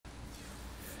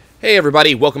Hey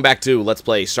everybody, welcome back to Let's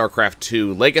Play StarCraft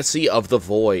 2 Legacy of the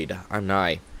Void. I'm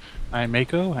Nai. I'm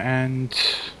Mako, and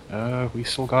we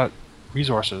still got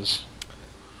resources.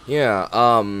 Yeah,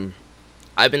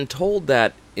 I've been told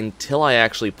that until I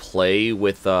actually play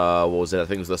with, what was it, I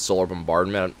think it was the Solar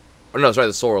Bombardment, or no, sorry,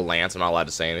 the Solar Lance, I'm not allowed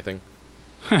to say anything.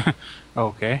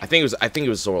 Okay. I think it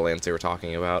was Solar Lance they were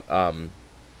talking about, I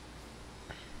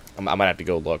might have to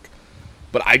go look.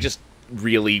 But I just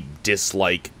really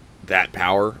dislike that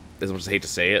power, as much as I hate to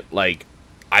say it. Like,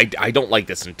 I don't like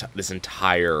this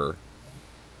entire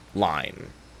line.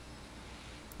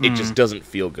 It just doesn't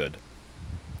feel good.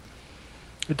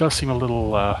 It does seem a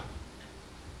little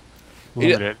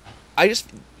limited. I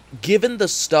just, given the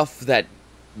stuff that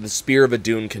the Spear of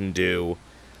Adun can do,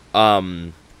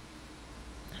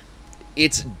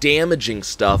 its damaging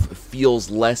stuff feels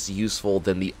less useful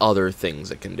than the other things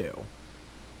it can do.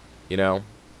 You know?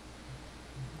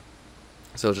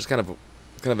 So it's just kind of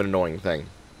an annoying thing.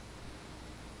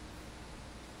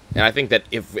 And I think that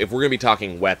if we're going to be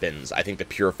talking weapons, I think the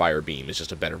Purifier Beam is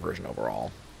just a better version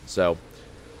overall. So,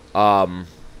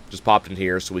 just popped in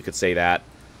here so we could say that.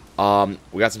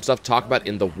 We got some stuff to talk about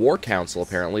in the War Council,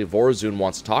 apparently. Vorazun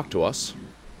wants to talk to us.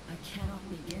 I cannot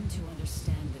begin to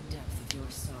understand the depth of your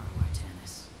sorrow,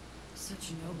 Artanis.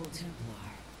 Such a noble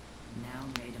Templar, now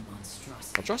made a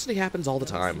monstrosity. Monstrosity happens all the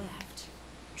time. Left,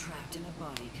 trapped in a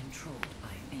body controlled by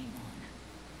Amon.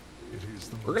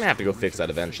 We're going to have to go fix that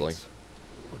eventually.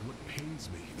 But what pains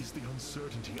me is the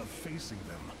uncertainty of facing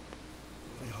them.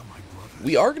 They are my brothers.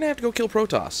 We are going to have to go kill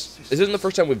Protoss. This isn't the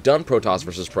first time we've done Protoss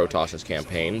versus Protoss this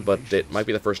campaign, but it might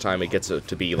be the first time it gets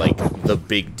to be, like, the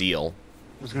big deal.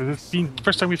 It's been the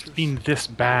first time we've been this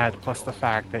bad, plus the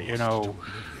fact that, you know...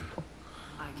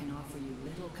 I can offer you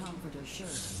little comfort or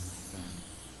assurance, my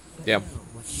friend. But Yeah. know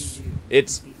what you do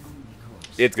It's is the only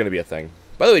course. going to be a thing.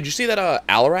 By the way, did you see that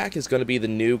Alarak is going to be the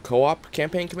new co-op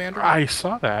campaign commander? I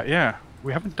saw that, yeah.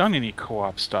 We haven't done any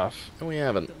co-op stuff No, we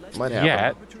haven't. Might happen.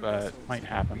 yet, but might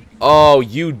happen. Oh,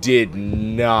 you did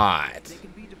not.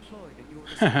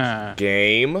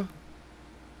 Game?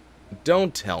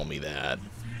 Don't tell me that.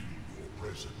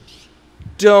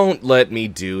 Don't let me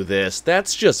do this.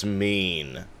 That's just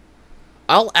mean.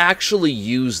 I'll actually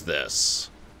use this.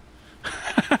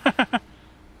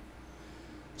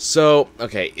 So,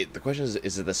 okay, the question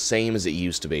is it the same as it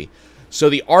used to be? So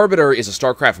the Arbiter is a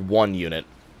StarCraft 1 unit.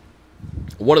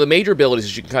 One of the major abilities,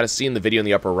 as you can kind of see in the video in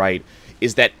the upper right,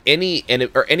 is that any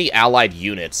allied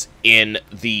units in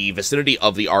the vicinity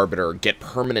of the Arbiter get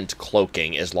permanent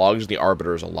cloaking as long as the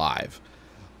Arbiter is alive.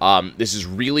 This is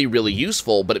really, really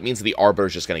useful, but it means that the Arbiter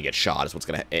is just going to get shot, is what's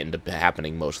going to end up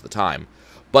happening most of the time.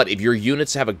 But if your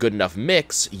units have a good enough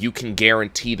mix, you can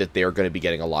guarantee that they're going to be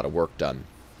getting a lot of work done.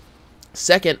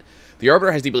 Second, the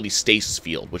Arbiter has the ability Stasis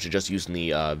Field, which I just used in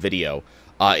the video.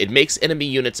 It makes enemy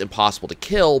units impossible to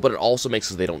kill, but it also makes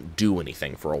so they don't do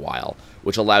anything for a while,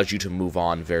 which allows you to move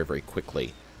on very, very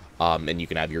quickly. And you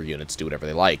can have your units do whatever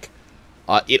they like.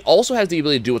 It also has the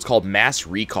ability to do what's called Mass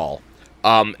Recall.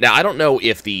 Now, I don't know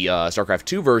if the StarCraft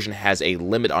 2 version has a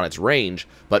limit on its range,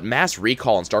 but Mass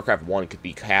Recall in StarCraft 1 could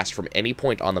be cast from any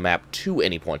point on the map to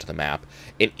any point on the map,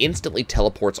 and instantly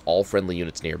teleports all friendly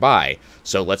units nearby.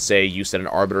 So let's say you send an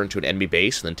Arbiter into an enemy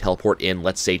base, and then teleport in,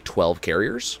 let's say, 12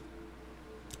 carriers,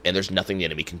 and there's nothing the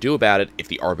enemy can do about it if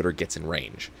the Arbiter gets in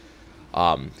range. It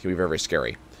can be very, very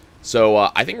scary. So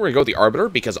I think we're going to go with the Arbiter,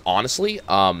 because honestly,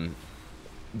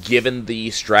 given the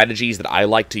strategies that I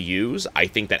like to use, I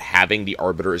think that having the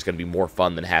Arbiter is going to be more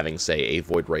fun than having, say, a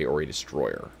Void Ray or a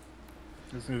Destroyer.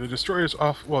 The Destroyer's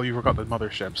off... Well, you forgot the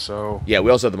Mothership, so... Yeah,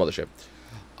 we also have the Mothership.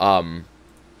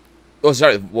 Oh,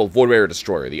 sorry, well, Void Ray or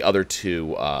Destroyer, the other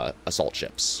two assault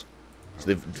ships.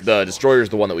 So the Destroyer is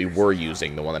the one that we were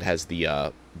using, the one that has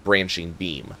the branching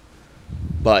beam.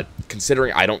 But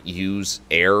considering I don't use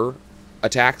air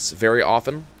attacks very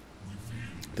often,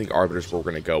 I think Arbiter's where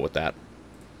we're going to go with that.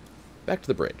 Back to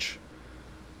the bridge.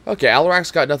 Okay,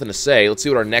 Alarak's got nothing to say. Let's see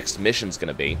what our next mission's going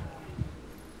to be.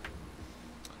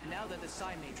 Now that the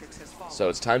Psi Matrix has fallen, So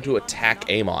it's time to attack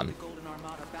Amon. the Golden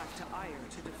Armada back to Ire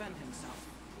to defend himself.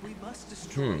 We must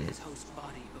destroy his host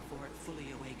body before it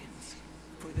fully awakens.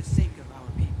 For the sake of our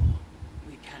people,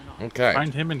 we cannot. Okay,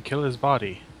 Find him and kill his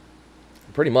body.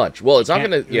 pretty much. Well, it's not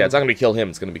Can't going to... Yeah, do- it's not going to kill him.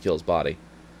 It's going to kill his body.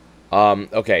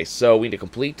 Okay, so we need to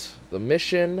complete the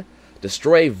mission.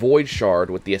 Destroy a Void Shard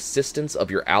with the assistance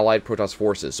of your allied Protoss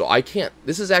forces. So I can't...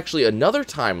 This is actually another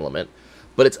time limit,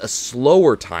 but it's a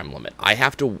slower time limit. I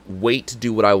have to wait to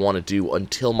do what I want to do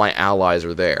until my allies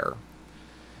are there.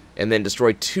 And then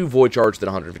destroy 2 Void Shards within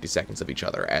 150 seconds of each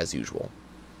other, as usual.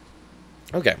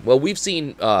 Okay, well, we've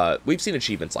seen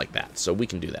achievements like that, so we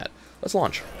can do that. Let's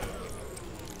launch.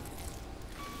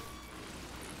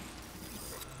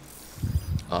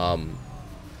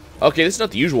 Okay, this is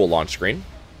not the usual launch screen.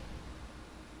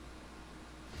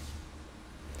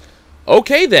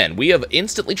 Okay, then. We have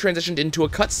instantly transitioned into a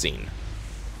cutscene.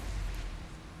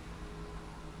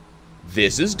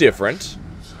 This is different.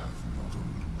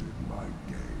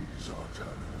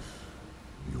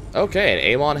 Okay,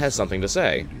 and Amon has something to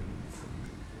say.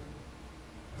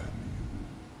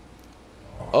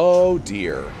 Oh,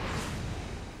 dear.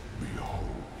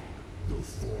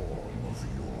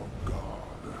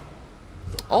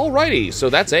 Alrighty, so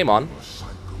that's Amon.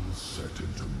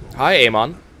 Hi,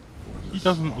 Amon. He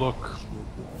doesn't look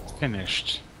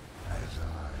finished.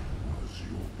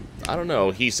 I don't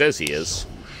know, he says he is.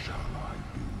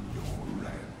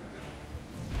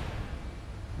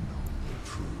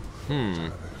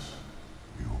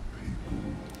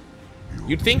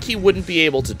 You'd think he wouldn't be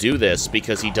able to do this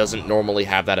because he doesn't normally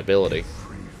have that ability.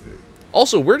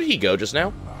 Also, where did he go just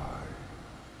now?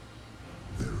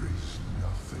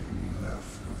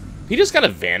 He just kind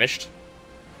of vanished.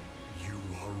 You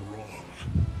are wrong.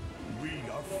 We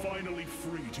are finally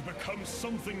free to become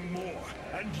something more,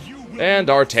 and you will And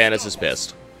not Artanis stop is us.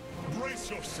 pissed.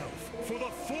 Brace yourself for the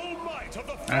full might of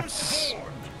the That's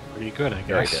Firstborn. pretty good, I guess.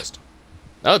 Very pissed.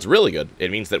 Oh, it's really good.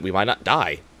 It means that we might not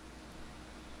die.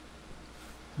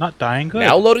 Not dying good.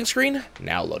 Now loading screen?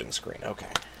 Now loading screen. Okay.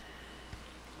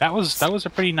 That was a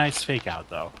pretty nice fake out,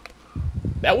 though.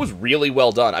 That was really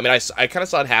well done. I mean, I kind of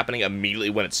saw it happening immediately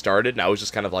when it started, and I was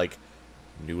just kind of like,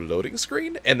 new loading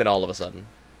screen? And then all of a sudden.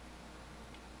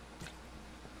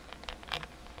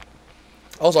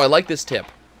 Also, I like this tip.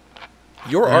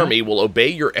 Your army will obey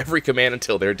your every command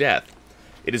until their death.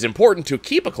 It is important to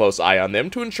keep a close eye on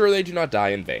them to ensure they do not die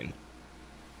in vain.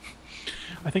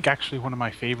 I think actually one of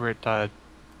my favorite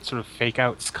sort of fake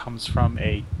outs comes from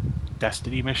a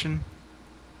Destiny mission.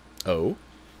 Oh?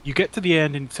 You get to the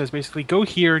end and it says basically, go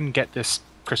here and get this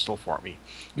crystal for me.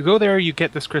 You go there, you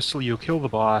get this crystal, you kill the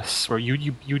boss, or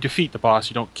you defeat the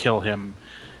boss, you don't kill him.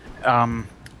 And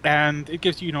it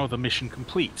gives you, the mission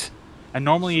complete. And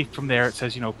normally from there it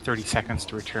says, 30 seconds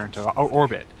to return to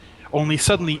orbit. Only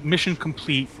suddenly, mission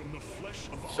complete,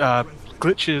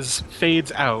 glitches,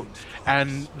 fades out,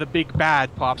 and the big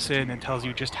bad pops in and tells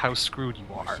you just how screwed you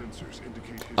are. Sensors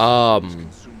indicate his consuming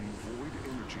void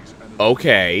energies and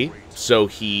Okay. So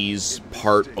he's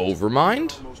part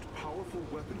Overmind? most powerful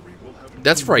weaponry will have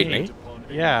That's frightening. upon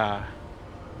Yeah.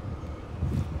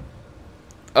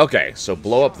 Okay, so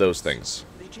blow up those things.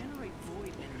 They generate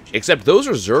void energy. Except those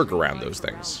are Zerg around those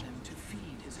things. Them to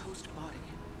feed his host body.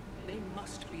 They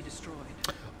must be destroyed.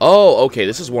 Oh, okay,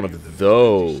 this is one of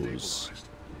those. stabilized.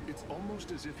 It's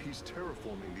almost as if he's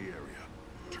terraforming the area,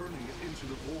 turning it into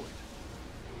the void.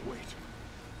 Wait,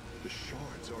 the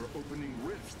shards are opening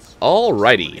rifts,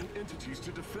 Alrighty. summoning entities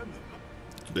to defend them.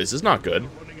 This is not good.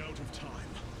 Running out of time.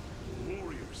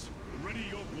 Warriors, ready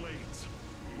your blades.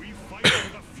 We fight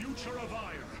for the future of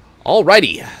Ire.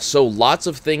 Alrighty, so lots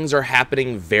of things are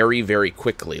happening very, very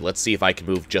quickly. Let's see if I can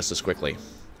move just as quickly.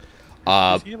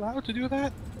 Is he allowed to do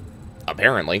that?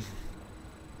 Apparently.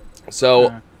 So,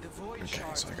 Uh, The void okay,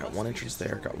 shards so I got must one be entrance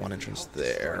there, destroyed got one to entrance help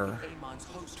destroy there. Amon's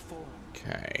host form.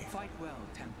 Okay. Fight well,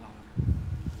 Templar.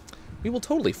 We will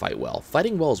totally fight well.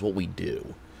 Fighting well is what we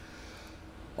do.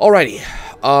 Alrighty.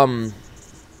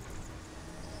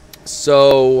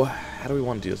 So, how do we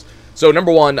want to do this? So,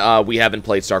 number one, we haven't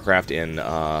played StarCraft in,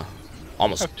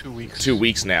 almost About 2 weeks. 2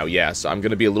 weeks now, yeah. So I'm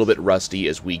going to be a little bit rusty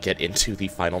as we get into the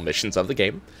final missions of the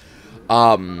game.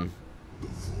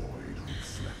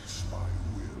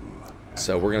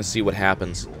 So we're going to see what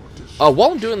happens.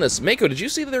 While I'm doing this, Mako, did you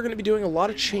see that they're going to be doing a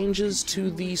lot of changes to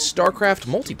the StarCraft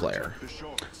multiplayer? The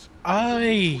shards.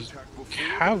 I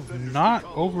have not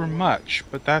over much,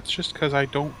 but that's just because I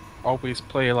don't always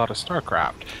play a lot of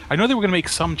StarCraft. I know they were going to make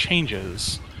some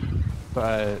changes,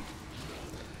 but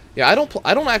Yeah, I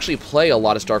don't actually play a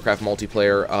lot of StarCraft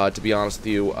multiplayer, to be honest with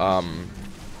you.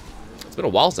 It's been a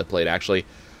while since I played, actually.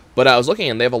 But I was looking,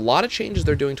 and they have a lot of changes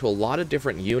they're doing to a lot of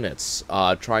different units,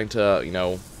 trying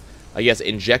to, I guess,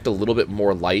 inject a little bit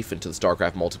more life into the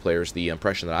StarCraft multiplayer is the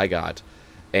impression that I got.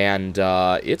 And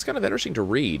it's kind of interesting to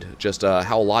read, just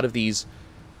how a lot of these,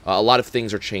 a lot of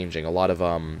things are changing. A lot of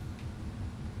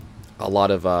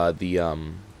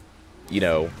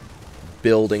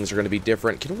buildings are going to be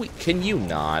different. Can you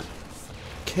not?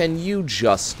 Can you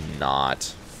just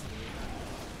not?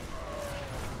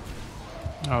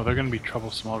 oh, they're going to be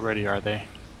troublesome already, are they?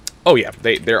 Oh yeah,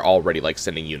 they're already like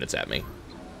sending units at me,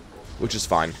 which is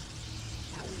fine.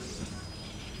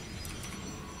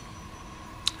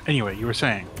 Anyway, you were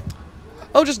saying.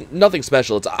 Oh, just nothing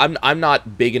special. I'm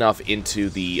not big enough into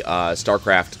the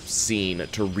StarCraft scene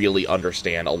to really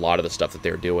understand a lot of the stuff that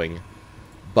they're doing,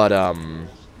 but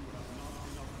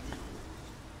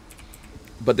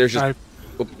But there's just...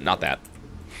 Oop, not that.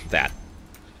 That.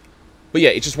 But yeah,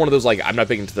 it's just one of those, like, I'm not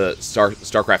big into the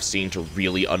StarCraft scene to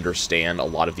really understand a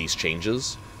lot of these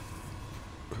changes.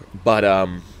 But,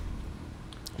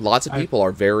 lots of people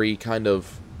are very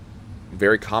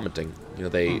very commenting. You know,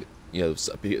 they,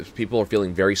 people are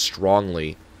feeling very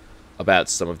strongly about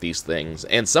some of these things.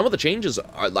 And some of the changes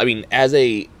are, I mean, as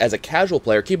a casual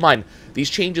player, keep in mind, these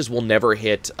changes will never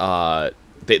hit, the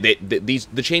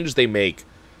changes they make,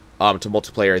 to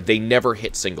multiplayer, they never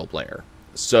hit single player.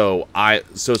 So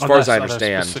as far as I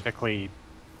understand, specifically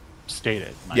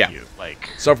stated, yeah. you, like.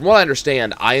 So from what I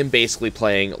understand, I am basically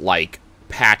playing like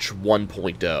patch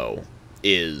 1.0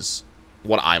 is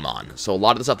what I'm on. So a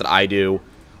lot of the stuff that I do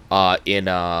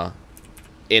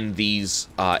in these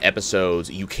episodes,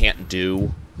 you can't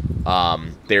do.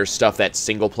 There's stuff that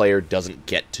single player doesn't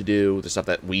get to do. There's stuff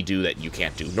that we do that you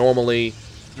can't do normally.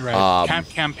 Right.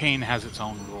 Campaign has its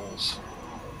own rules.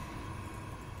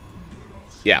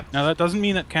 Yeah. Now, that doesn't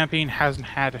mean that Campaign hasn't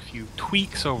had a few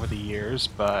tweaks over the years,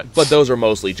 but... But those are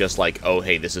mostly just like, oh,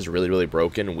 hey, this is really, really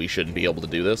broken, and we shouldn't be able to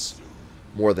do this.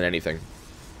 More than anything.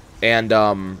 And,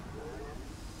 I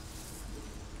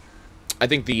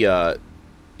think the,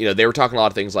 they were talking a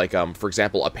lot of things like, for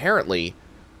example, apparently,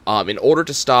 in order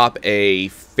to stop a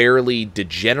fairly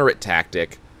degenerate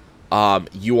tactic,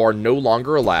 you are no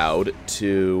longer allowed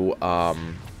to,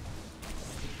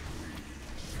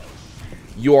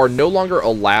 you are no longer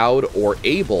allowed or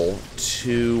able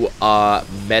to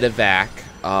medevac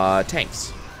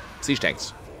tanks, siege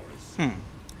tanks.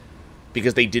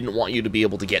 Because they didn't want you to be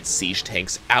able to get siege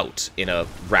tanks out in a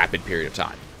rapid period of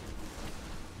time.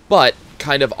 But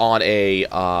kind of on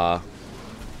a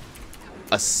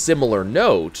similar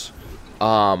note,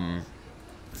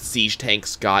 siege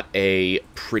tanks got a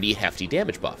pretty hefty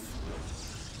damage buff.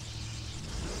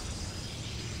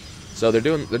 So they're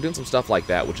doing some stuff like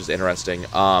that, which is interesting.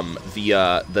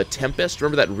 The Tempest,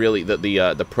 remember that really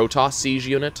the Protoss siege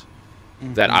unit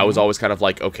that I was always kind of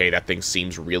like, okay, that thing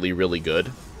seems really, really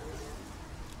good.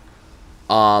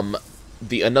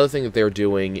 Another thing that they're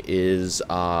doing is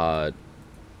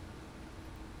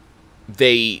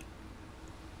they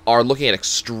are looking at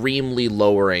extremely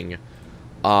lowering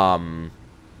the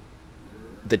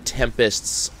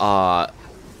Tempest's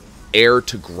air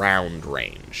to ground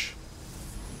range.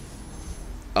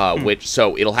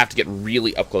 So it'll have to get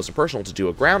really up close and personal to do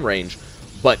a ground range,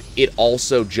 but it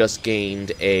also just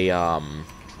gained a an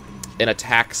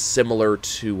attack similar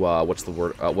to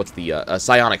a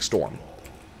psionic storm.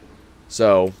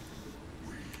 So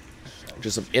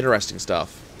just some interesting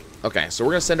stuff. Okay, so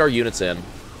we're gonna send our units in.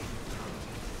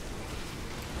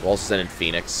 We'll also send in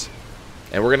Phoenix,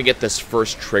 and we're gonna get this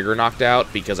first trigger knocked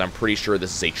out because I'm pretty sure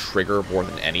this is a trigger more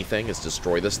than anything. Is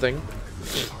destroy this thing.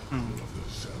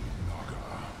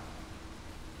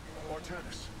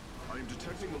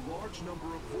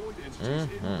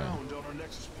 Inbound on our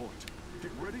nexus point.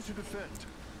 Get ready to defend.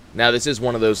 Now this is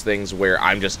one of those things where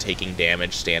I'm just taking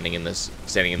damage standing in this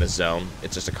zone.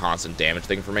 It's just a constant damage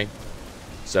thing for me.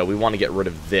 So we want to get rid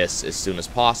of this as soon as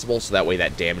possible, so that way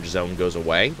that damage zone goes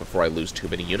away before I lose too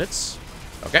many units.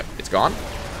 Okay, it's gone.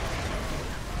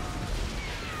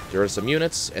 Get rid of some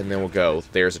units, and then we'll go.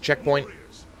 There's a checkpoint.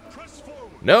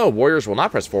 No, warriors will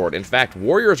not press forward. In fact,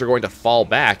 warriors are going to fall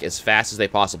back as fast as they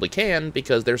possibly can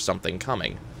because there's something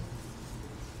coming.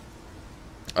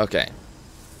 Okay.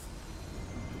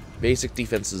 Basic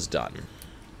defense is done.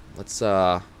 Let's,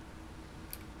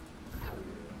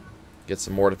 get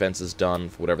some more defenses done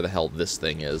for whatever the hell this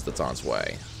thing is that's on its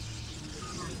way.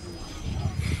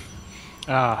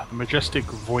 The majestic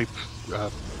VoIP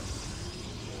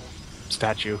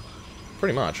statue.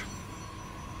 Pretty much.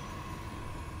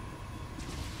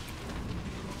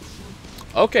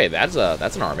 Okay, that's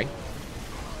an army.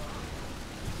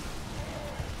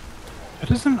 It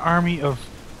is an army of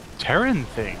Terran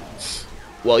things.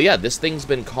 Well, yeah, this thing's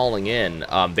been calling in.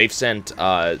 They've sent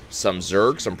some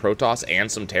Zerg, some Protoss, and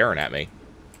some Terran at me.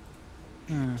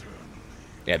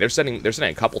 Yeah, they're sending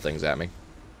a couple things at me.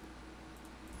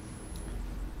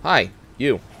 Hi,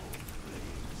 you.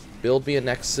 Build me a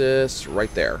Nexus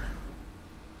right there.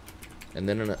 And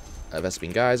then a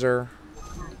Vespene Geyser.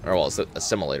 Or, well, it's a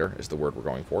assimilator is the word we're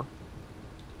going for.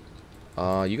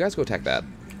 You guys go attack that.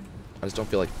 I just don't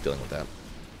feel like dealing with that.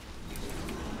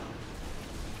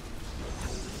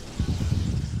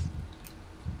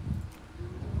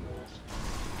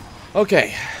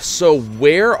 Okay, so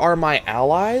where are my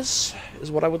allies, is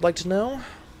what I would like to know.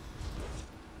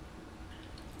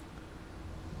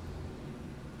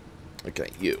 Okay,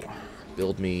 you.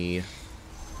 Build me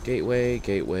gateway,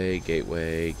 gateway,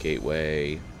 gateway,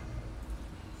 gateway.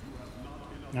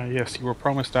 Yes, you were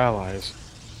promised allies.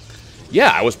 Yeah,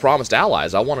 I was promised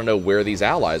allies. I want to know where these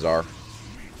allies are.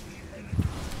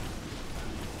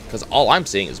 Because all I'm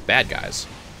seeing is bad guys.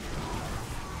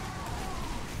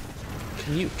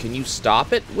 Can you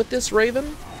stop it with this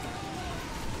Raven?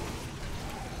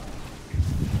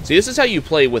 See, this is how you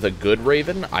play with a good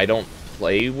Raven. I don't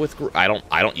play with... I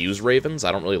don't use Ravens.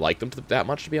 I don't really like them that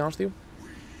much, to be honest with you.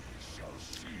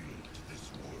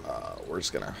 We're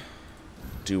just gonna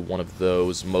do one of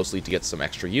those, mostly to get some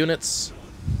extra units.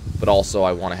 But also,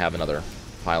 I want to have another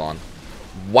pylon.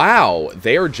 Wow,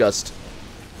 they are just...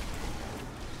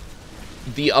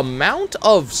 The amount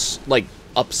of, like,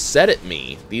 upset at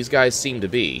me these guys seem to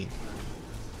be.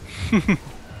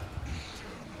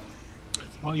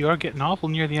 Well, you are getting awful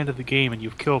near the end of the game, and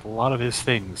you've killed a lot of his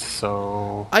things,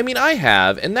 so... I mean, I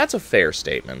have, and that's a fair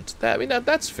statement.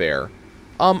 That's fair.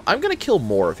 I'm gonna kill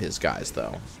more of his guys,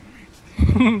 though.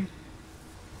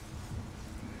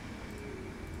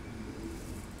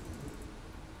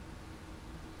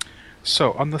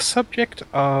 So, on the subject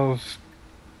of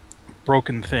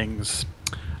broken things,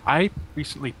 I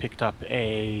recently picked up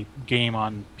a game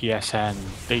on PSN.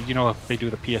 They do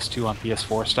the PS2 on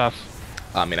PS4 stuff.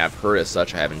 I mean, I've heard as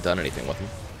such. I haven't done anything with them.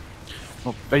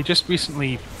 Well, they just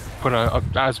recently put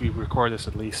as we record this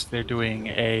at least, they're doing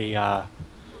a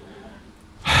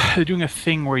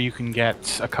thing where you can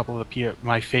get a couple of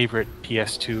my favorite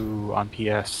PS2 on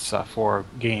PS4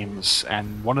 games,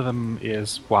 and one of them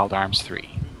is Wild Arms 3.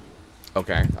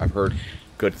 Okay, I've heard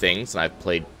good things, and I've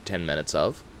played 10 minutes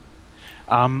of.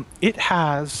 It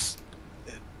has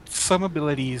some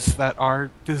abilities that are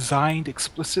designed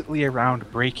explicitly around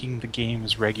breaking the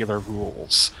game's regular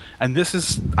rules. And this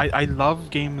is... I love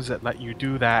games that let you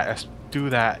do that,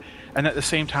 and at the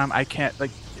same time, I can't...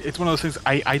 like. It's one of those things,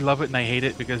 I love it and I hate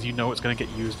it because you know it's going to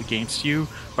get used against you,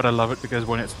 but I love it because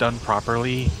when it's done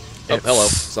properly, Oh, hello.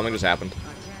 Something just happened.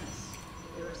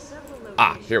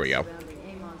 Ah, here we go.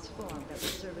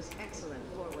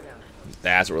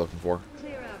 That's what we're looking for.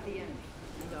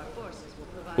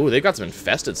 Ooh, they've got some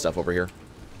infested stuff over here.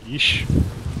 Yeesh.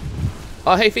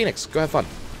 Oh, hey, Phoenix. Go have fun.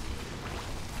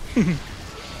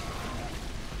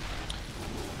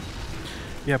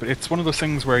 Yeah, but it's one of those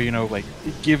things where, like,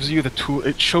 it gives you the tool,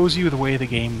 it shows you the way the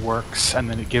game works, and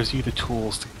then it gives you the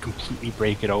tools to completely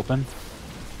break it open.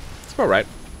 That's about right.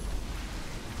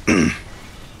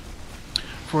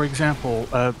 For example,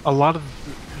 a lot of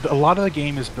the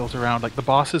game is built around, like, the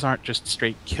bosses aren't just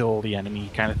straight kill the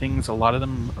enemy kind of things. A lot of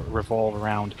them revolve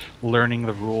around learning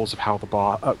the rules of how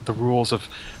the rules of,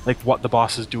 like, what the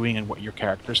boss is doing and what your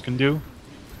characters can do.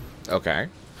 Okay.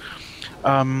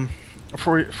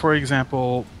 For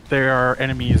example, there are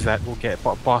enemies that will get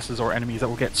bosses or enemies that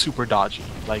will get super dodgy,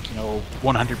 like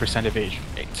 100% evasion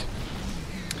rate.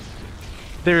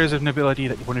 There is an ability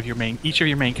that each of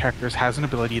your main characters has an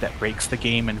ability that breaks the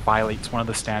game and violates one of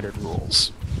the standard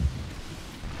rules.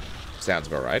 Sounds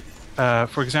about right.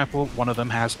 For example, one of them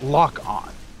has Lock On.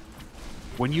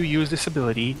 When you use this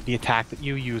ability, the attack that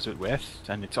you use it with,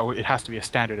 and it has to be a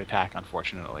standard attack,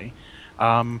 unfortunately,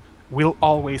 will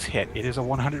always hit. It is a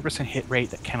 100% hit rate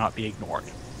that cannot be ignored.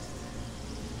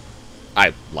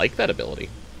 I like that ability.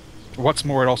 What's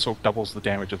more, it also doubles the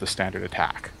damage of the standard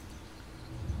attack.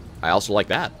 I also like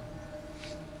that.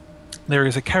 There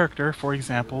is a character, for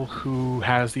example, who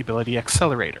has the ability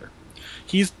Accelerator.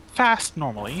 He's fast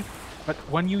normally, but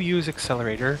when you use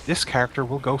Accelerator, this character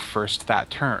will go first that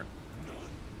turn.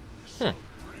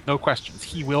 No questions.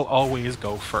 He will always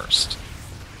go first.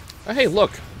 Oh, hey,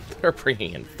 look. They're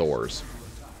bringing in Thors.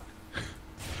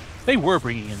 They were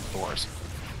bringing in Thors.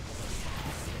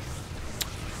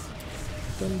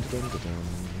 Dun, dun, dun, dun.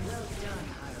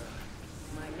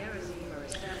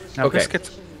 Now, Okay. this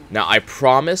gets... Now, I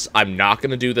promise I'm not going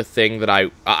to do the thing that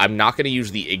I'm not going to use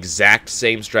the exact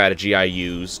same strategy I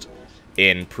used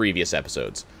in previous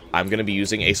episodes. I'm going to be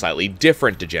using a slightly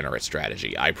different degenerate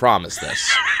strategy. I promise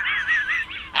this.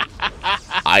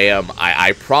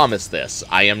 I promise this.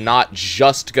 I am not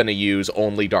just going to use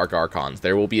only Dark Archons.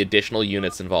 There will be additional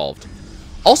units involved.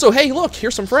 Also, hey, look,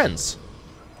 here's some friends.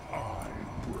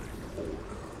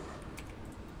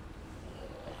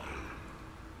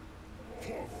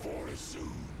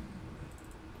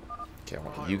 Okay, I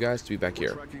want you guys to be back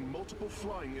here.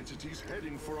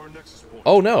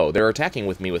 Oh no, they're attacking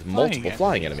with me with multiple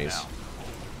flying enemies.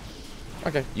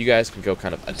 Okay, you guys can go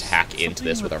kind of attack into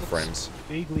this with our friends.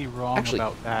 Vaguely wrong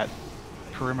about that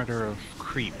perimeter of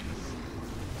creep.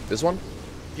 This one?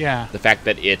 Yeah. The fact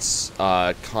that it's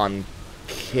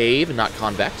concave and not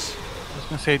convex? I was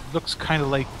going to say, it looks kind of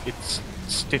like it's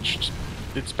stitched.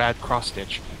 It's bad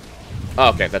cross-stitch. Oh,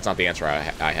 okay, that's not the answer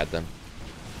I had then.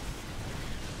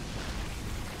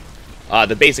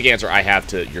 The basic answer I have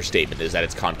to your statement is that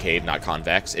it's concave, not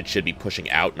convex. It should be pushing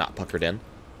out, not puckered in.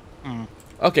 Mm.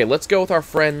 Okay, let's go with our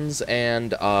friends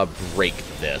and break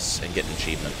this and get an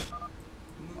achievement.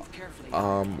 Move carefully.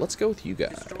 Let's go with you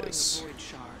Destroying a guys. void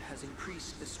shard has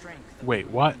increased the strength of Wait,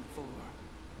 the what? Golden Four.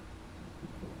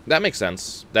 That makes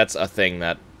sense. That's a thing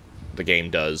that the game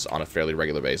does on a fairly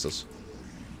regular basis.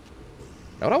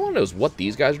 Now, what I want to know is what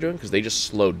these guys are doing, because they just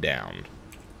slowed down.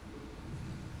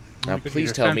 Now, Because please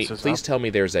your tell me, defense is please up. tell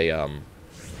me there's a,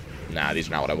 Nah, these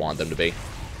are not what I want them to be.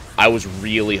 I was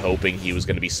really hoping he was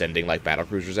going to be sending, like,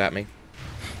 battlecruisers at me.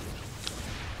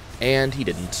 And he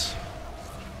didn't.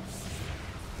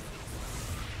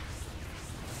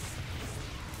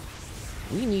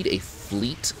 We need a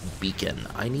fleet beacon.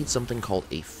 I need something called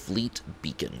a fleet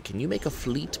beacon. Can you make a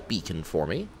fleet beacon for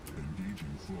me?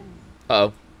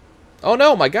 Uh-oh. Oh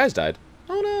no, my guys died.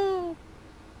 Oh no.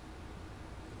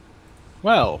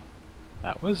 Well,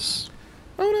 that was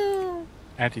Oh no.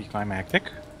 anticlimactic.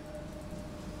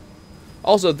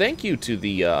 Also, thank you to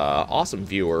the awesome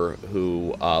viewer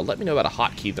who let me know about a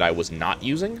hotkey that I was not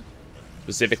using.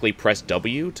 Specifically, press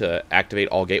W to activate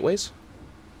all gateways.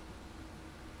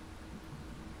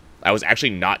 I was actually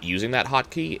not using that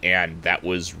hotkey, and that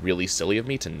was really silly of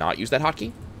me to not use that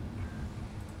hotkey.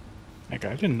 Like,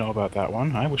 I didn't know about that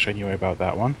one. I wish I knew about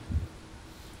that one.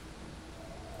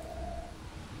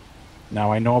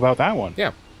 Now I know about that one.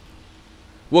 Yeah.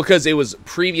 Well, because it was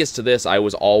previous to this, I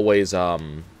was always like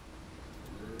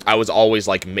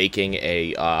making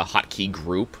a hotkey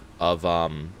group of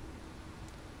all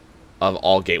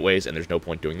gateways, and there's no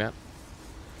point doing that.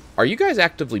 Are you guys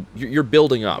actively? You're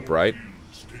building up, right?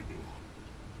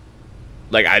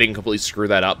 Like, I didn't completely screw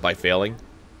that up by failing.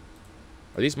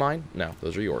 Are these mine? No,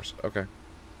 those are yours. Okay.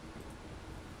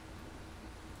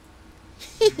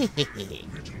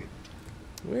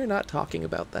 We're not talking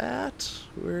about that.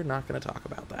 We're not going to talk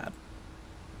about that.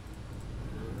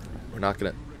 We're not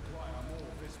going to...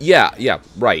 Yeah,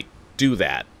 right. Do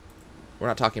that. We're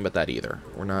not talking about that either.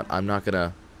 We're not... I'm not going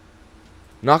to...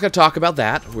 Not going to talk about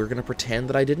that. We're going to pretend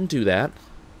that I didn't do that.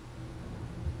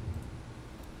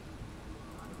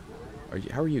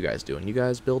 How are you guys doing? You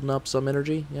guys building up some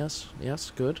energy? Yes?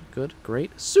 Yes? Good? Good?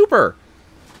 Great? Super!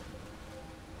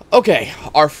 Okay,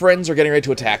 our friends are getting ready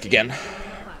to attack again.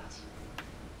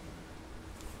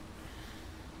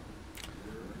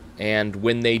 And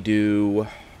when they do...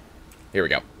 Here we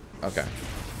go. Okay.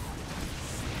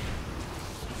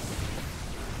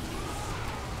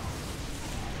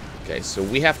 Okay, so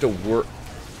we have to work...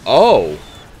 Oh!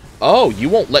 Oh, you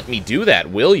won't let me do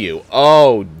that, will you?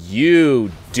 Oh,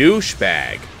 you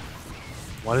douchebag.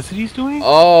 What is it he's doing?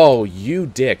 Oh, you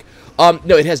dick.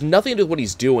 No, it has nothing to do with what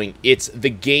he's doing. It's the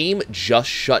game just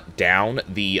shut down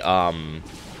the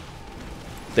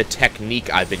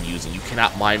technique I've been using. You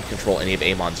cannot mind control any of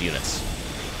Amon's units.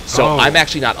 So I'm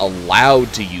actually not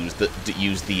allowed to use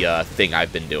the thing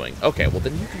I've been doing. Okay, well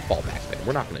then you can fall back then.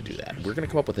 We're not going to do that. We're going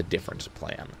to come up with a different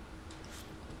plan.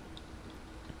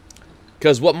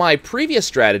 Because what my previous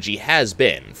strategy has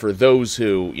been, for those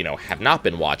who, you know, have not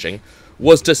been watching,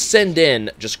 was to send in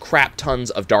just crap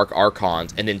tons of Dark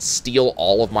Archons and then steal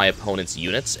all of my opponent's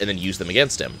units and then use them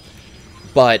against him.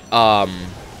 But,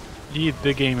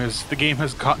 The game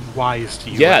has gotten wise to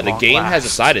you. yeah, at the long game has last.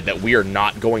 decided that we are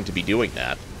not going to be doing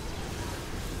that.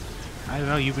 I don't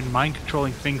know. You've been mind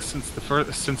controlling things since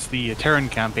the Terran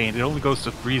campaign. It only goes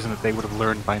to reason that they would have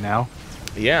learned by now.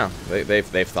 Yeah,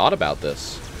 they've thought about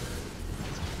this.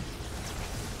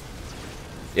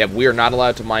 Yeah, we are not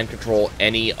allowed to mind control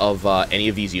any of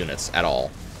these units at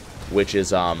all, which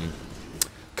is kind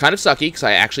of sucky because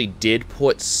I actually did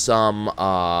put some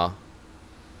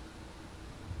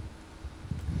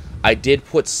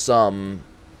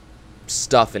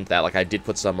stuff into that. Like I did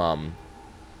put some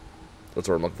what's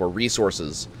the word I'm looking for,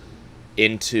 resources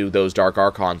into those Dark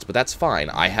Archons, but that's fine.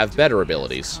 I have better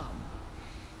abilities.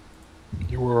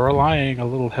 You were relying a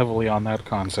little heavily on that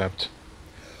concept.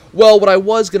 Well, what I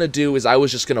was going to do is I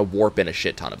was just going to warp in a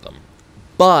shit ton of them.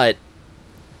 But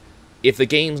if the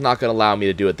game's not going to allow me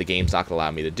to do it, the game's not going to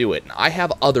allow me to do it. And I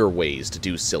have other ways to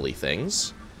do silly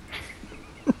things.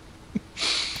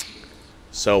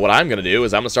 So what I'm going to do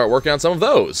is I'm going to start working on some of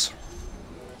those.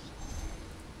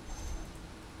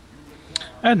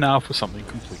 And now for something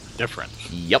completely different.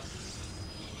 Yep.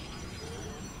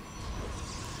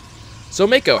 So,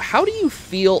 Mako, how do you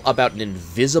feel about an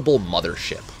invisible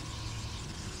mothership?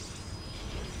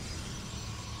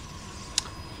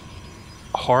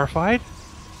 Horrified?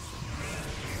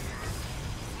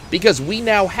 Because we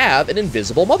now have an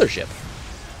invisible mothership.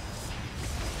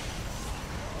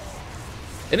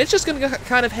 And it's just going to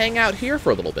kind of hang out here for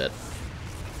a little bit.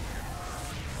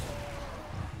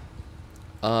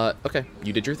 Okay,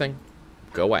 you did your thing.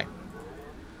 Go away.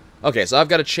 Okay, so I've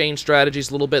got to change strategies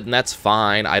a little bit, and that's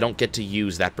fine. I don't get to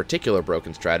use that particular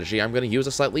broken strategy. I'm going to use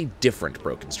a slightly different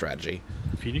broken strategy.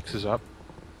 Phoenix is up.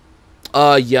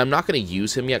 Yeah, I'm not going to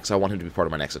use him yet, because I want him to be part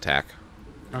of my next attack.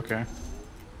 Okay.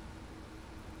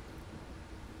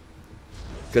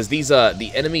 Because these,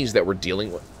 the enemies that we're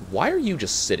dealing with... Why are you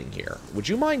just sitting here? Would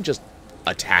you mind just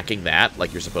attacking that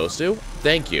like you're supposed to?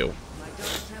 Thank you.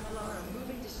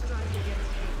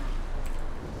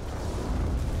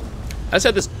 I just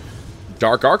had this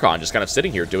Dark Archon just kind of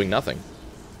sitting here doing nothing.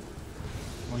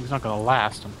 Well, he's not going to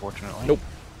last, unfortunately. Nope.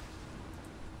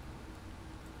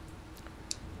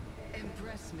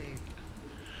 Impress me.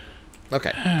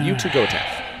 Okay, you two go attack.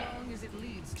 As long as it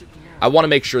leads to glory. I want to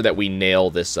make sure that we nail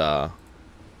this,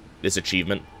 this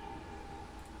achievement.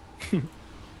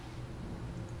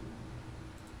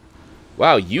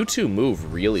 Wow, you two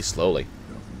move really slowly.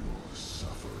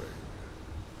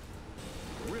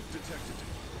 Rift detected.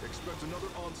 Expect another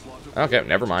onslaught of Okay,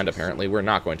 never mind. Apparently, we're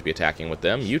not going to be attacking with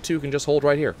them. You two can just hold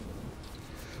right here.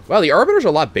 Wow, the Arbiter's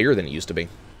a lot bigger than it used to be.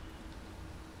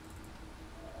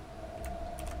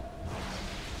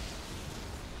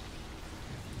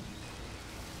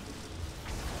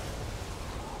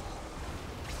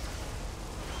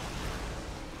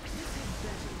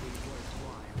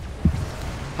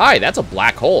 Hi, that's a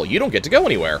black hole. You don't get to go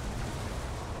anywhere.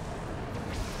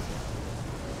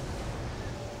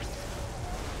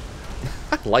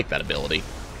 I like that ability.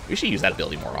 We should use that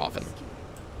ability more often.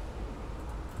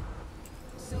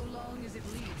 So long as it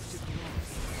leads to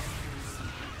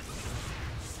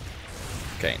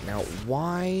glory. Okay, now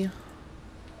why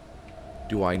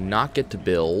do I not get to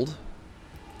build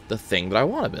the thing that I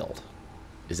want to build?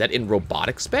 Is that in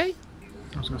Robotics Bay?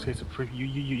 I was going to say, it's a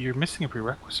you're missing a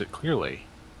prerequisite, clearly.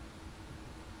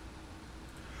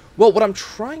 Well, what I'm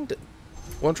trying to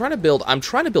build, I'm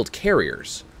trying to build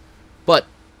carriers, but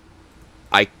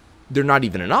they're not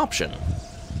even an option.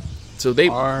 So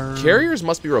carriers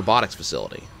must be robotics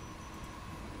facility.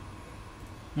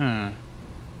 Hmm.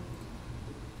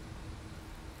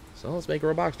 So let's make a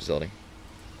robotics facility.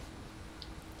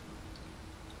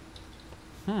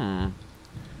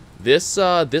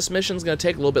 This mission's gonna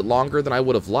take a little bit longer than I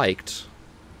would have liked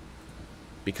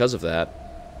because of that.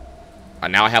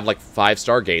 Now I have like 5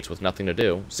 Stargates with nothing to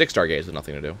do. 6 Stargates with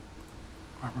nothing to do.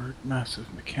 Armored,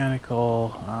 massive,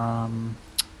 mechanical.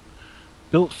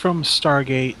 Built from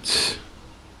Stargate.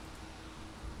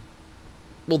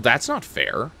 Well, that's not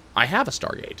fair. I have a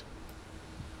Stargate.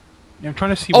 Yeah, I'm trying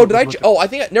to see. Oh, did I? Oh, I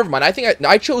think. Never mind. I think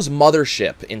I chose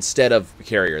Mothership instead of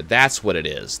Carrier. That's what it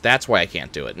is. That's why I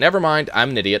can't do it. Never mind.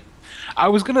 I'm an idiot. I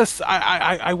was gonna.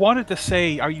 I wanted to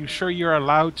say, are you sure you're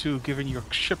allowed to, given your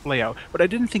ship layout? But I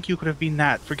didn't think you could have been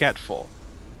that forgetful.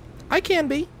 I can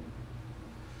be.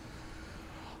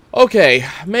 Okay,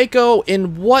 Mako,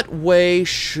 in what way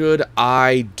should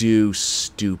I do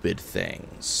stupid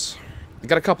things? I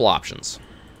got a couple options.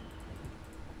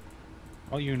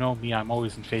 Well, you know me, I'm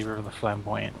always in favor of the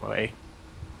flamboyant way.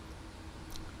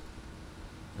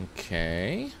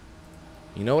 Okay.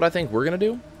 You know what I think we're gonna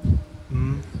do?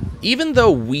 Hmm? Even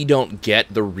though we don't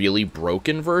get the really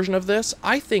broken version of this,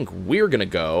 I think we're gonna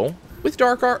go with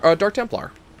Dark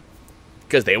Templar.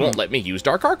 Because they won't let me use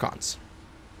Dark Archons.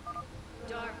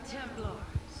 Dark Templar,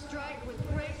 strike with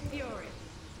great fury.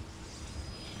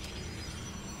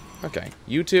 Okay,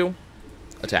 you two,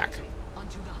 attack.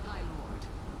 Unto the High Lord.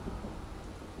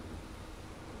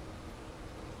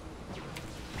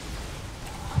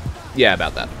 Yeah,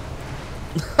 about that.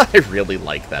 I really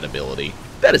like that ability.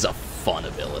 That is a fun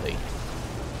ability.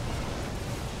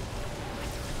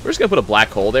 We're just gonna put a black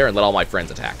hole there and let all my friends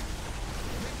attack.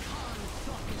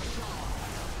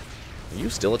 Are you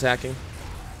still attacking?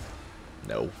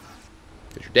 No.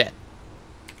 Because you're dead.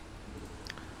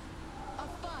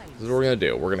 This is what we're gonna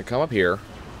do. We're gonna come up here.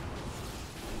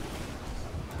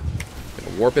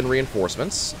 Gonna warp in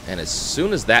reinforcements, and as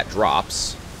soon as that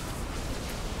drops,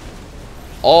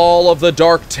 all of the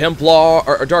Dark Templar,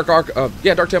 or Dark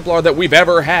Templar that we've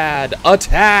ever had,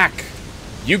 attack!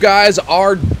 You guys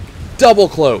are double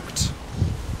cloaked.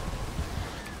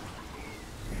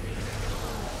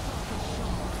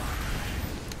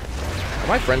 Are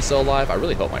my friends still alive? I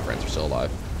really hope my friends are still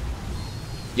alive.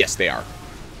 Yes, they are.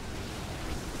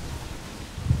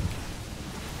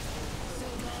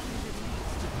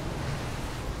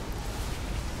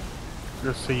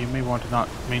 Just so you may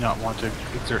not want to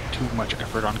exert too much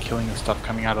effort on killing the stuff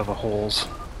coming out of the holes.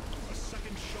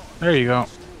 There you go.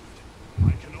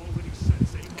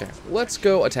 Okay, let's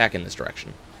go attack in this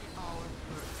direction.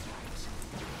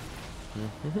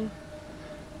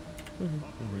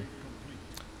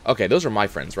 Okay, those are my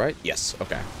friends, right? Yes,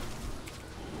 okay.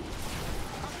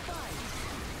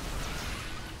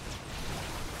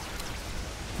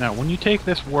 Now, when you take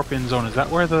this warp-in zone, is that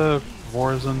where the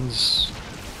Vorzen's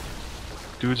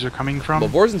dudes are coming from? Well,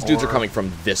 Vorzen's dudes are Or- coming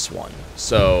from this one.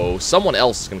 So, someone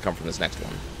else is going to come from this next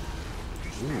one.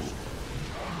 Ooh,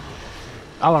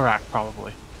 Alarak,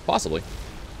 probably. possibly.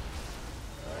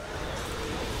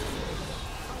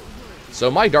 So,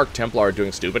 my Dark Templar are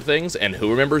doing stupid things, and who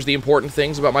remembers the important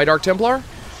things about my Dark Templar?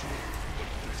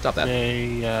 Stop that.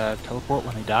 They teleport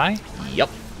when they die? Yep.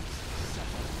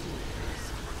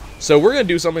 So we're going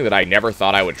to do something that I never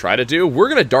thought I would try to do. We're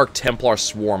going to Dark Templar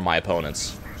swarm my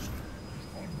opponents.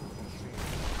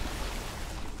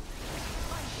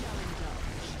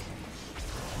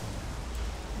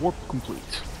 Warp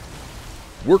complete.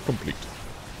 Work complete.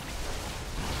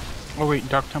 Oh wait,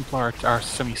 Dark Templar are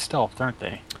semi-stealthed, aren't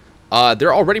they?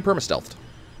 They're already perma-stealthed.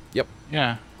 Yep.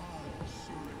 Yeah.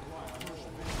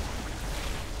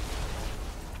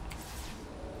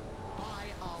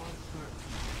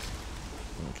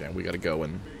 Okay, we got to go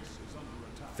and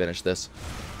finish this.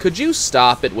 Could you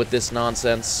stop it with this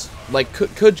nonsense? Like,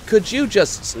 could you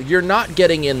just... You're not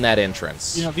getting in that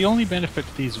entrance. You know, the only benefit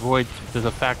to these void, to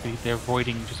the fact that they're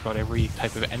voiding just about every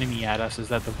type of enemy at us, is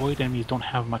that the void enemies don't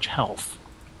have much health.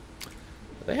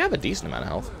 They have a decent amount of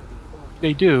health.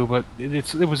 They do, but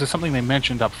it was something they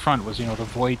mentioned up front was, you know, the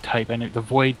void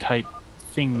type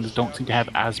things don't seem to have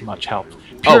as much health.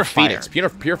 Oh, Phoenix.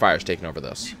 Purifire's taking over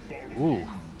this. Ooh.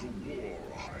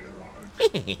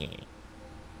 The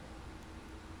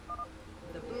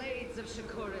blades of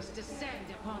Shakuras descend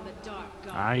upon the dark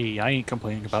god. I ain't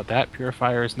complaining about that.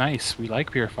 Purifier is nice. We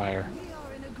like Purifier. We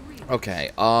are in agreement.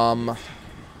 Okay,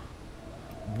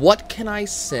 what can I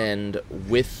send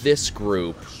with this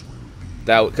group?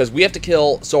 Because we have to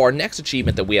kill... So our next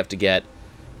achievement that we have to get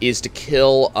is to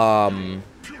kill,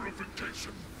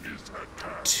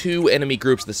 2 enemy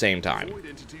groups at the same time. Void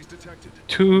entities detected.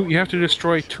 You have to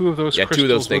destroy 2 of those Yeah, 2 of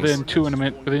those crystals things.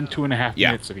 within 2.5 Yeah.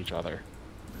 minutes of each other.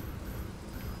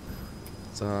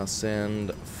 So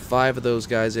send 5 of those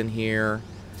guys in here.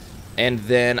 And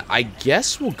then I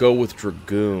guess we'll go with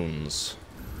Dragoons.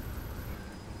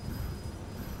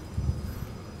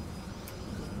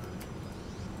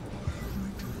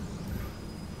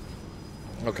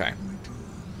 Okay.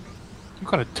 You've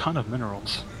got a ton of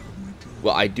minerals.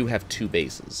 Well, I do have 2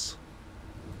 bases.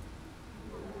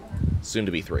 Soon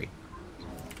to be 3.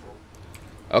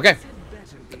 Okay.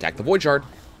 Attack the Void Shard.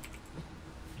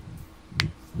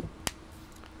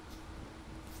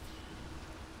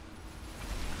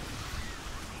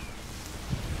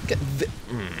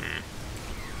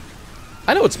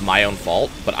 I know it's my own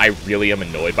fault, but I really am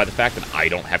annoyed by the fact that I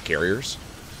don't have carriers.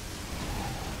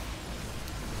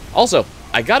 Also,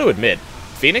 I gotta admit,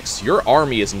 Phoenix, your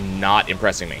army is not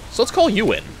impressing me. So let's call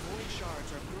you in. Void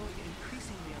shards are growing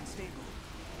increasingly unstable.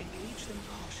 Engage them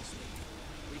cautiously.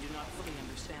 We do not fully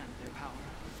understand their power.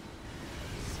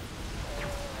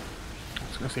 I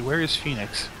was gonna say, where is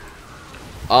Phoenix?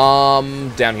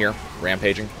 Down here,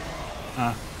 rampaging.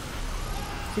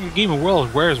 In the Game of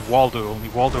World, where is Waldo? Only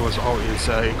Waldo is always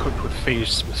equipped with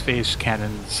phase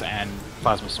cannons and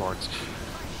plasma swords.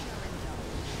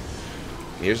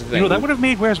 Here's the thing. You know, that would have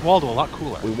made Where's Waldo a lot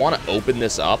cooler. We want to open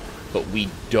this up, but we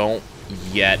don't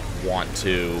yet want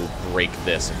to break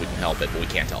this if we can help it, but we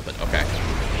can't help it. Okay.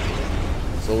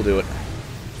 So we'll do it.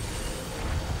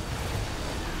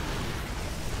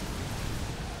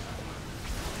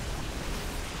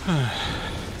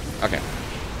 Okay.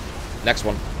 Next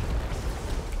one.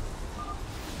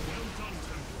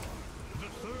 The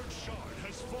third shard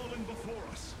has fallen before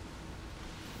us.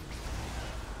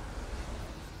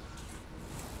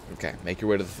 Okay, make your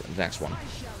way to the next one.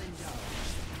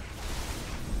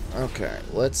 Okay,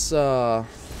 let's do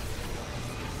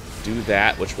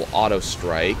that, which will auto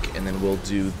strike, and then we'll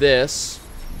do this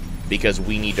because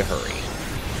we need to hurry.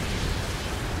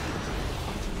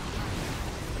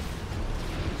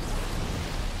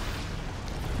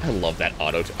 I love that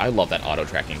auto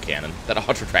tracking cannon. That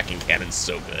auto tracking cannon's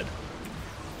so good.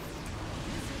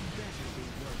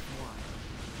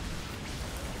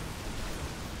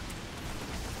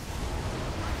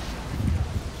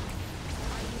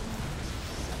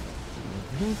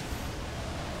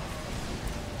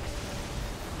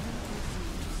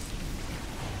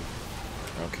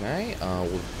 Okay, we'll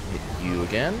hit you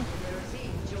again.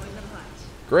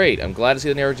 Great, I'm glad to see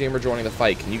the Narrow Team are joining the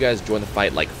fight. Can you guys join the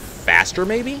fight, like, faster,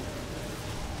 maybe? The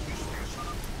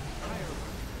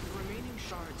remaining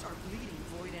shards are bleeding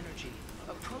void energy.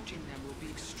 Approaching them will be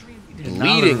extremely difficult.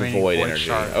 Now the Bleeding remaining void void energy.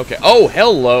 shard. Okay. Oh,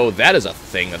 hello. That is a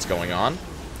thing that's going on.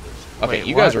 Okay, Wait,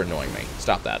 you guys what? are annoying me.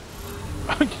 Stop that.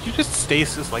 Did you just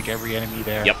stasis like every enemy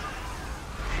there? Yep.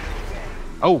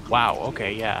 Oh, wow.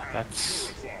 Okay, yeah.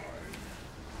 That's...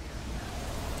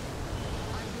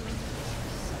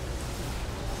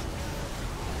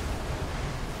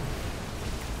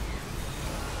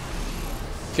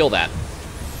 Kill that.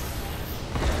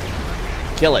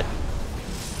 Kill it.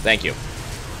 Thank you.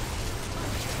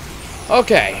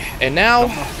 Okay, and now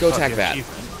go Got attack the that.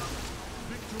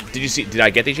 achievement. Did you see? Did I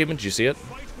get the achievement? Did you see it?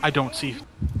 I don't see...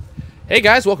 Hey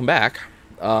guys, welcome back.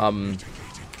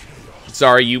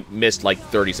 Sorry you missed like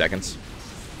 30 seconds.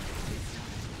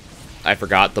 I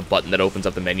forgot the button that opens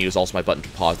up the menu is also my button to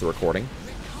pause the recording.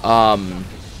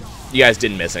 You guys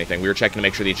didn't miss anything. We were checking to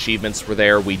make sure the achievements were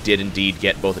there. We did indeed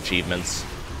get both achievements.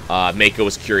 Mako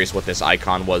was curious what this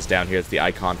icon was down here. It's the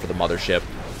icon for the mothership.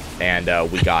 And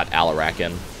we got Alarak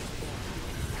in.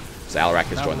 So Alarak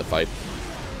has joined the fight.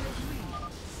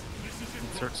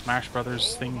 Insert Smash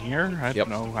Brothers thing here. I Yep.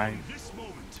 don't know.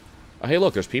 Oh, hey,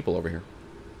 look, there's people over here.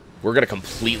 We're going to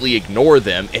completely ignore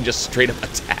them and just straight up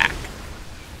attack.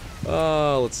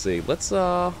 Let's see. Let's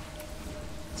call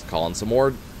in some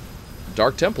more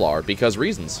Dark Templar, because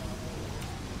reasons.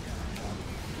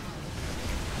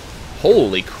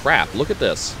 Holy crap, look at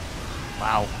this.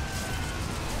 Wow.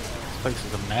 This place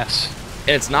is a mess.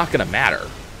 And it's not going to matter.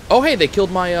 Oh, hey, they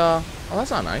killed my, oh,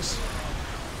 that's not nice.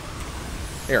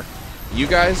 Here. You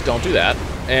guys don't do that.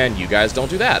 And you guys don't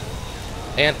do that.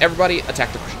 And everybody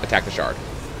attack the shard.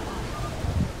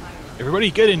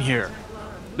 Everybody get in here.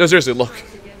 No, seriously, look.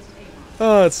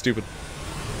 Oh, that's stupid.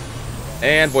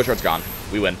 And Void Shard's gone.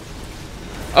 We win.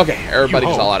 Okay, everybody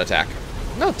just Yo-ho. all out attack.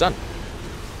 No, it's done.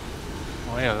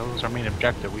 Oh yeah, that was our main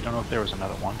objective. We don't know if there was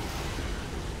another one.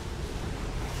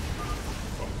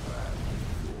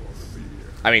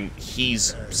 I mean,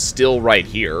 he's still right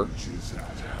here.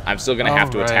 I'm still going to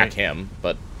have to attack Alright. him,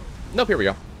 but... Nope, here we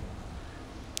go.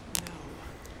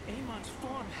 Amon's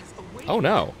form has awakened. Oh,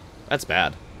 no. That's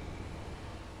bad.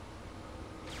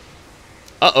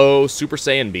 Uh-oh, Super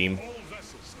Saiyan Beam. All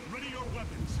vessels, ready your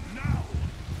weapons, now!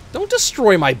 Don't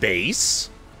destroy my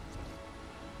base.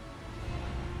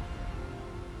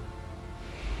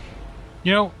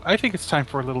 You know, I think it's time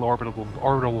for a little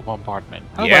orbital bombardment.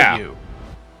 How Yeah. about you?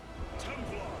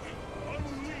 Templar,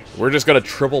 unleash! We're just going to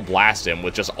triple blast him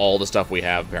with just all the stuff we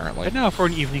have, apparently. And now for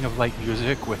an evening of light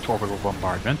music with orbital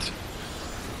bombardment.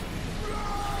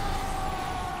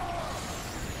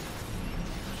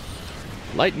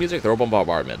 Light music, throw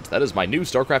bombardment. That is my new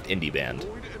StarCraft indie band.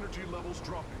 Void energy levels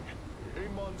dropping.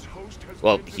 Amon's host has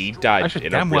Well, been he destroyed. died I should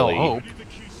in a damn well really... hope. The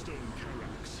Keystone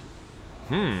Karax.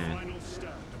 Hmm. Final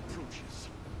stand approaches.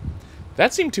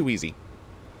 That seemed too easy.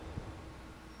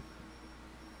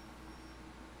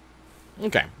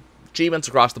 Okay. Achievements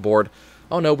across the board.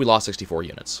 Oh no, we lost 64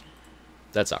 units.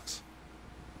 That sucks.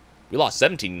 We lost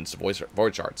 17 units to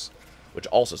Void Shards, which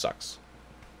also sucks.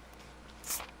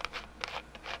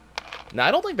 Now,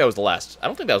 I don't think that was the last... I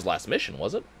don't think that was the last mission,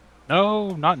 was it? No,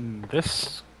 not in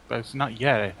this. It's not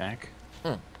yet, I think.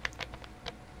 Hmm.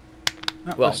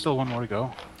 No, Well. there's still one more to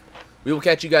go. We will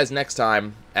catch you guys next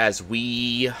time as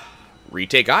we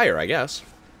retake Ire, I guess.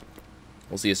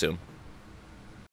 We'll see you soon.